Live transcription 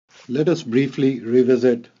Let us briefly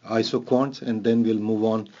revisit isoquants and then we'll move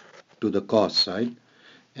on to the cost side.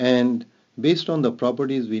 And based on the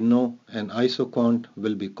properties, we know an isoquant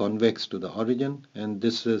will be convex to the origin, and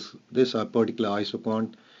this particular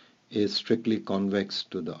isoquant is strictly convex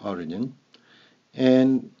to the origin.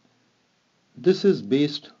 And this is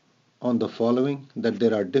based on the following, that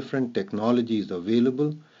there are different technologies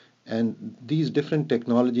available, and these different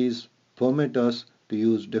technologies permit us to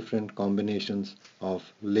use different combinations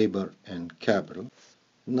of labor and capital.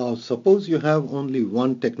 Now suppose you have only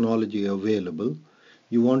one technology available.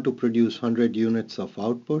 You want to produce 100 units of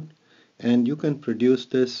output, and you can produce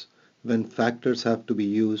this when factors have to be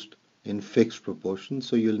used in fixed proportions.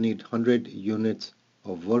 So you'll need 100 units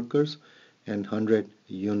of workers and 100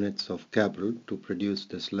 units of capital to produce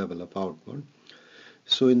this level of output.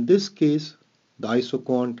 So in this case, the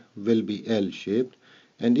isoquant will be L-shaped,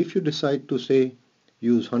 and if you decide to say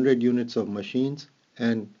use 100 units of machines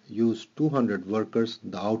and use 200 workers,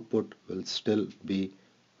 the output will still be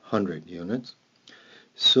 100 units.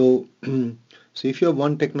 So, so if you have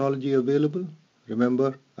one technology available,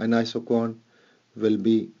 remember an isoquant will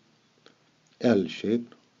be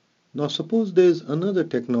L-shaped. Now suppose there is another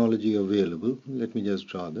technology available. Let me just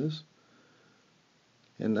draw this.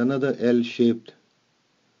 And another L-shaped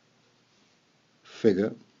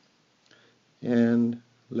figure. And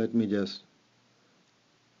let me just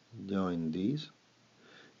join these.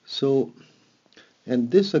 So,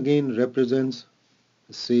 and this again represents,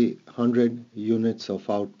 say, 100 units of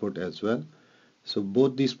output as well. So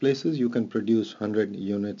both these places you can produce 100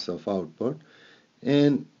 units of output.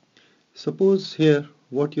 And suppose here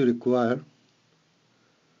what you require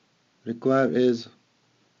is,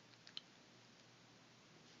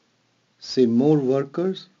 say, more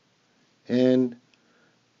workers and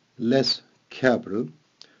less capital.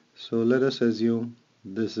 So let us assume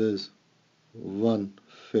this is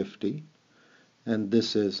 150 and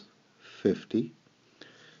this is 50.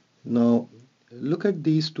 Now look at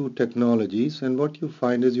these two technologies, and what you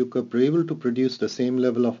find is you are able to produce the same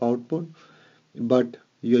level of output, but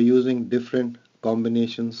you're using different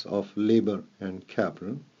combinations of labor and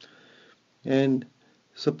capital. And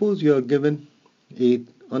suppose you are given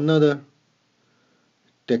another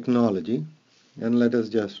technology, and let us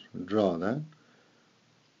just draw that.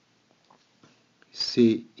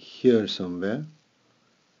 See here somewhere,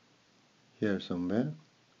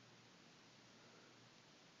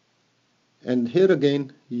 and here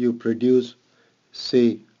again you produce,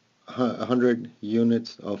 say, 100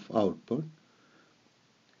 units of output.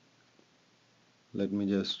 Let me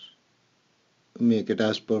just make it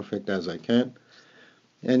as perfect as I can.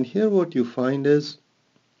 And here what you find is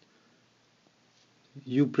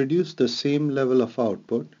you produce the same level of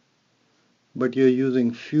output, but you're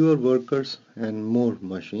using fewer workers and more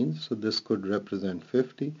machines. So this could represent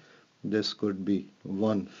 50, this could be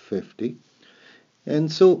 150.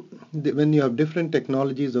 And so when you have different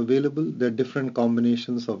technologies available, there are different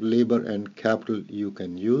combinations of labor and capital you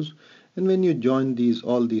can use. And when you join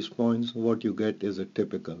all these points, what you get is a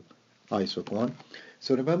typical isoquant.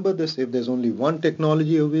 So remember this, if there's only one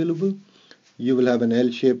technology available, you will have an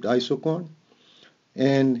L-shaped isoquant.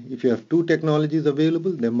 And if you have two technologies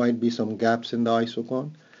available, there might be some gaps in the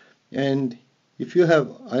isoquant. And if you have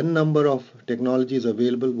a number of technologies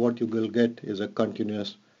available, what you will get is a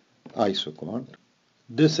continuous isoquant.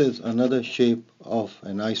 This is another shape of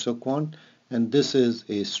an isoquant, and this is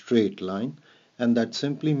a straight line, and that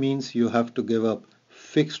simply means you have to give up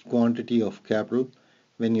fixed quantity of capital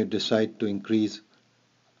when you decide to increase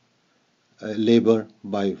labor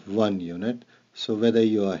by 1 unit. So whether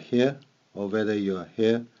you are here or whether you are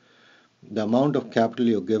here, the amount of capital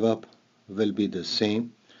you give up will be the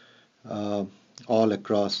same all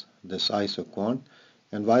across this isoquant.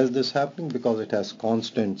 And why is this happening? Because it has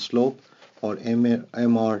constant slope, or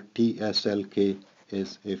MRTSLK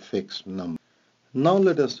is a fixed number. Now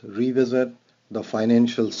let us revisit the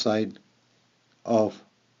financial side of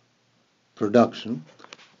production,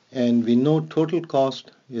 and we know total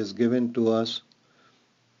cost is given to us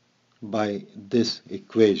by this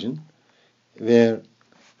equation, where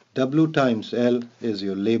W times L is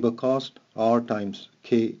your labor cost, R times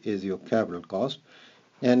K is your capital cost,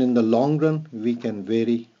 and in the long run we can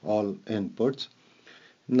vary all inputs.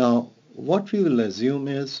 Now what we will assume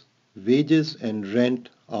is wages and rent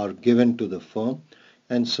are given to the firm,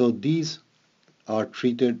 and so these are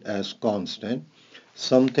treated as constant,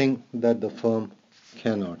 something that the firm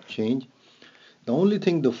cannot change. The only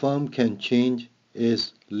thing the firm can change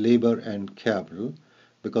is labor and capital,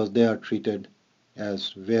 because they are treated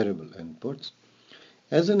as variable inputs.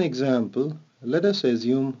 As an example, let us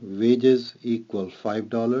assume wages equal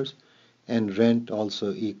 $5 and rent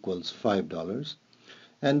also equals $5,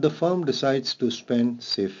 and the firm decides to spend,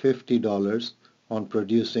 say, $50 on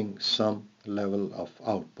producing some level of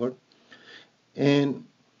output, and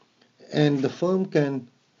the firm can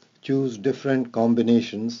choose different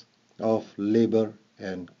combinations of labor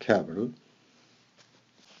and capital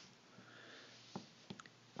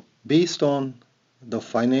based on the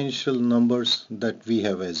financial numbers that we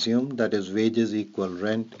have assumed, that is wages equal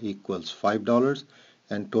rent equals $5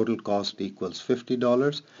 and total cost equals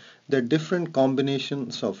 $50. There are different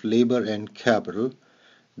combinations of labor and capital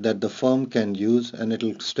that the firm can use, and it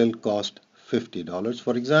will still cost $50.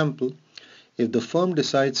 For example, if the firm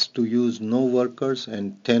decides to use no workers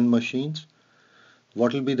and 10 machines,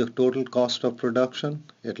 what will be the total cost of production?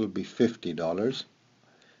 It will be $50,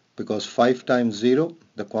 because 5 times 0,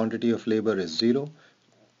 the quantity of labor is 0,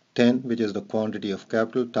 10, which is the quantity of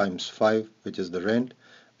capital, times 5, which is the rent,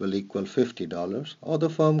 will equal $50. Or the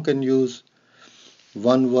firm can use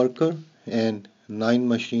 1 worker and 9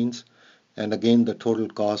 machines, and again the total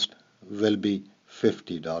cost will be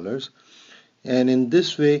 $50. And in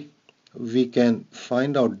this way, we can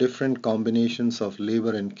find out different combinations of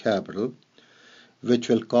labor and capital which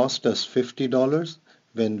will cost us $50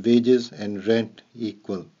 when wages and rent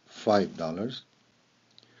equal $5.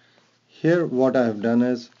 Here what I have done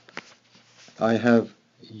is I have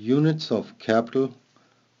units of capital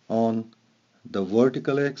on the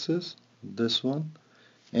vertical axis, this one,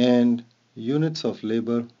 and units of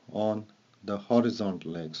labor on the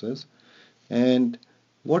horizontal axis. And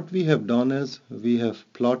what we have done is we have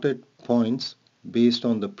plotted points based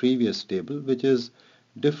on the previous table, which is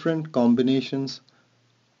different combinations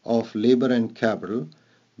of labor and capital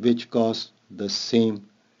which cost the same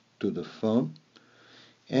to the firm.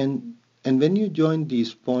 And when you join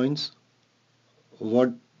these points,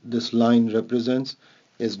 what this line represents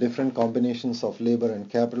is different combinations of labor and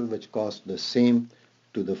capital which cost the same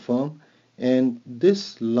to the firm. And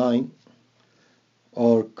this line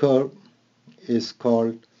or curve is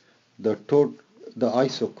called the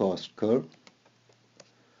isocost curve.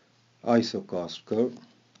 Isocost curve.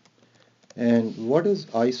 And what is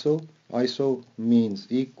iso? Iso means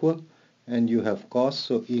equal, and you have cost,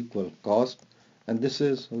 so equal cost. And this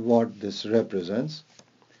is what this represents.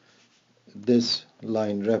 This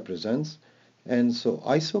line represents. And so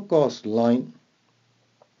isocost line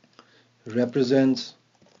represents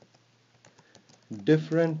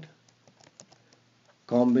different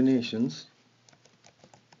combinations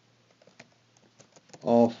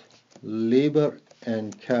of labor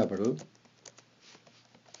and capital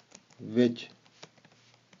which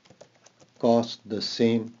cost the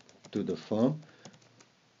same to the firm.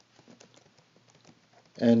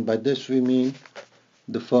 And by this we mean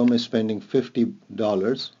the firm is spending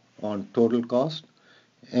 $50 on total cost.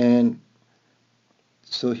 And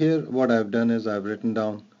so here what I've done is I've written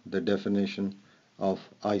down the definition of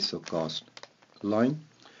isocost line.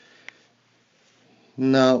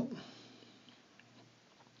 Now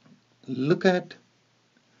look at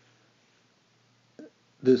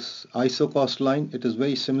this isocost line. It is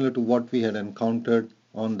very similar to what we had encountered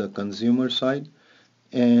on the consumer side,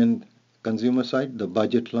 the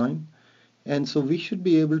budget line. And so we should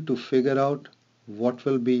be able to figure out what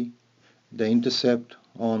will be the intercept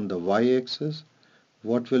on the y-axis,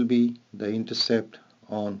 what will be the intercept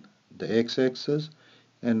on the x-axis,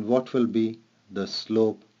 and what will be the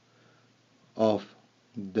slope of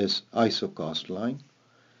this isocost line.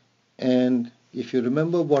 And if you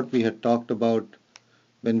remember what we had talked about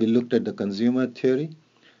when we looked at the consumer theory,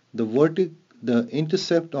 the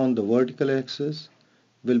intercept on the vertical axis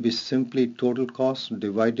will be simply total cost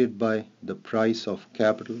divided by the price of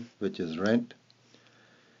capital, which is rent.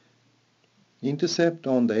 Intercept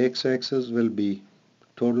on the x-axis will be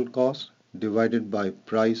total cost divided by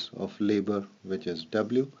price of labor, which is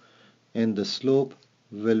W, and the slope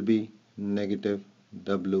will be negative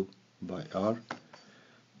W by R.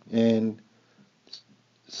 And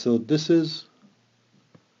so this is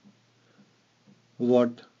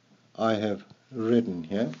what I have written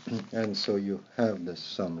here, and so you have this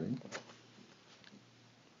summary.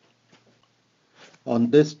 On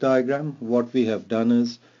this diagram, what we have done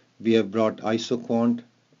is we have brought isoquant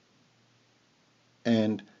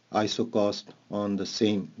and isocost on the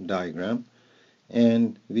same diagram,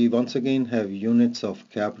 and we once again have units of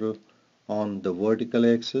capital on the vertical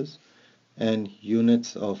axis and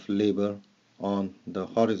units of labor on the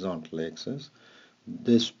horizontal axis.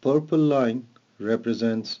 This purple line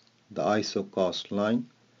represents the isocost line,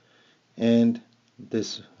 and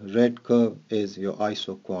this red curve is your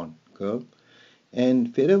isoquant curve.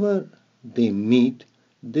 And wherever they meet,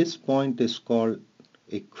 this point is called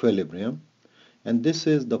equilibrium. and this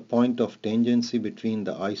is the point of tangency between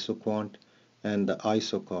the isoquant and the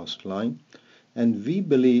isocost line. And we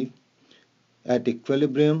believe at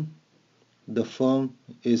equilibrium the firm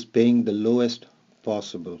is paying the lowest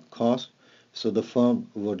possible cost, so the firm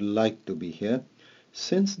would like to be here.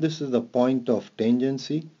 Since this is the point of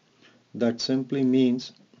tangency, that simply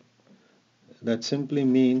means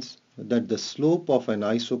that the slope of an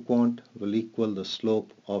isoquant will equal the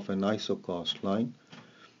slope of an isocost line.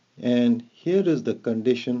 And here is the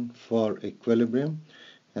condition for equilibrium,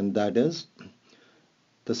 and that is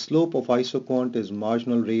the slope of isoquant is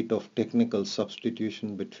marginal rate of technical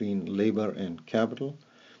substitution between labor and capital,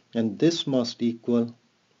 and this must equal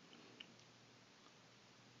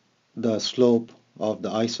the slope of the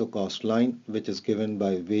isocost line, which is given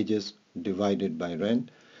by wages divided by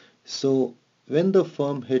rent. So when the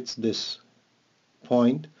firm hits this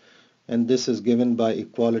point, and this is given by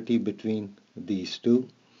equality between these two,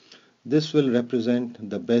 this will represent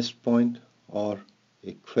the best point or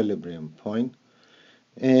equilibrium point.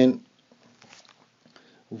 And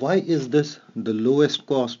why is this the lowest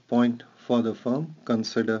cost point for the firm?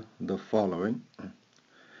 Consider the following.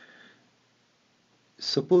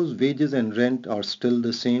 Suppose wages and rent are still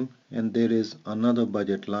the same and there is another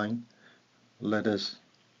budget line. Let us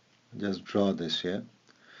just draw this here.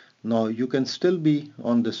 Now you can still be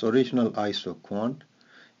on this original isoquant,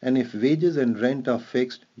 and if wages and rent are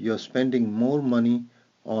fixed, you're spending more money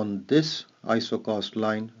on this isocost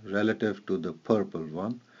line relative to the purple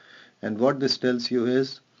one. And what this tells you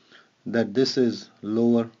is that this is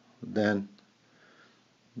lower than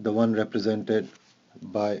the one represented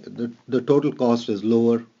by the total cost is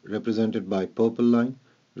lower represented by purple line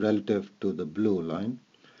relative to the blue line.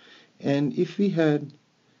 And if we had,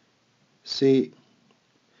 say,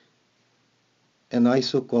 an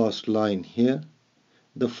isocost line here,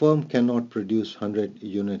 the firm cannot produce 100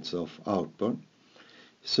 units of output.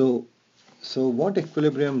 So what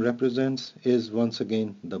equilibrium represents is once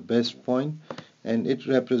again the best point, and it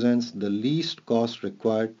represents the least cost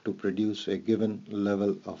required to produce a given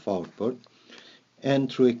level of output.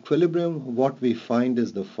 And through equilibrium, what we find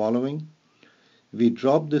is the following. We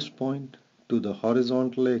drop this point to the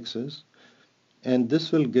horizontal axis, and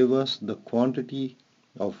this will give us the quantity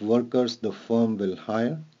of workers the firm will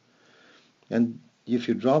hire. And if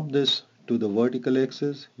you drop this to the vertical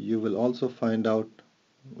axis, you will also find out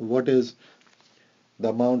what is the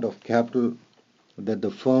amount of capital that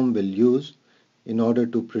the firm will use in order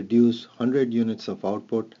to produce 100 units of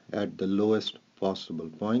output at the lowest possible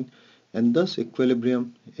point. And thus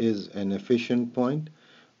equilibrium is an efficient point,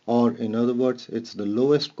 or in other words, it's the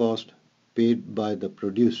lowest cost paid by the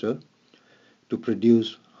producer to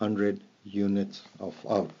produce 100 units of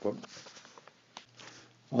output.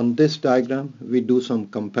 On this diagram, we do some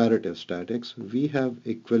comparative statics. We have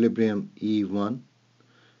equilibrium E1,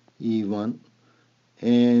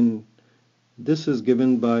 and this is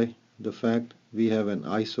given by the fact we have an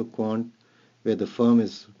isoquant where the firm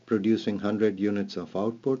is producing 100 units of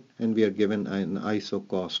output, and we are given an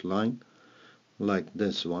isocost line like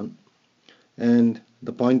this one. And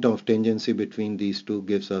the point of tangency between these two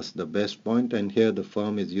gives us the best point, and here the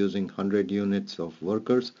firm is using 100 units of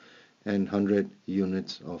workers and 100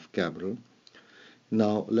 units of capital.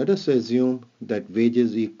 Now let us assume that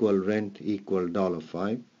wages equal rent equal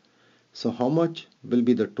 $5. So how much will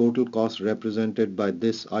be the total cost represented by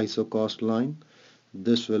this isocost line?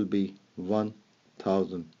 This will be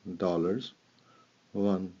 $1,000.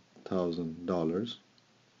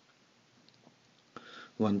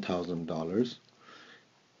 $1,000.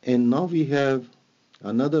 And now we have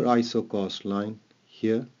another isocost line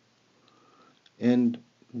here, and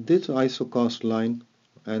this isocost line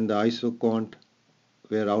and the isoquant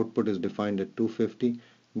where output is defined at 250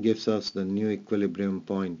 gives us the new equilibrium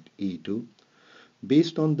point E2.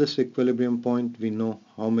 Based on this equilibrium point, we know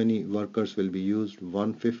how many workers will be used,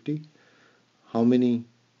 150. How many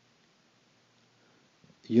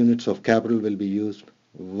units of capital will be used,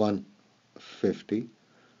 150.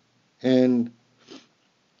 And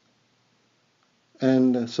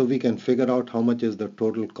so we can figure out how much is the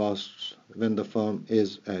total cost when the firm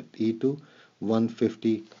is at E2.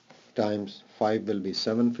 150 times 5 will be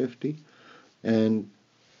 750, and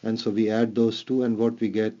so we add those two, and what we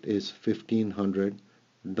get is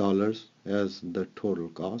 $1,500 as the total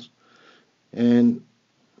cost. And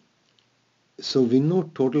so we know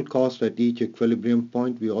total cost at each equilibrium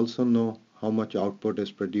point. We also know how much output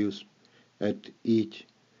is produced at each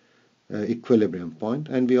equilibrium point,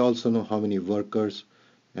 and we also know how many workers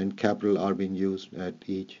and capital are being used at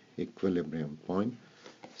each equilibrium point.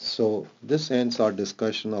 So this ends our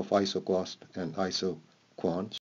discussion of isocost and isoquants.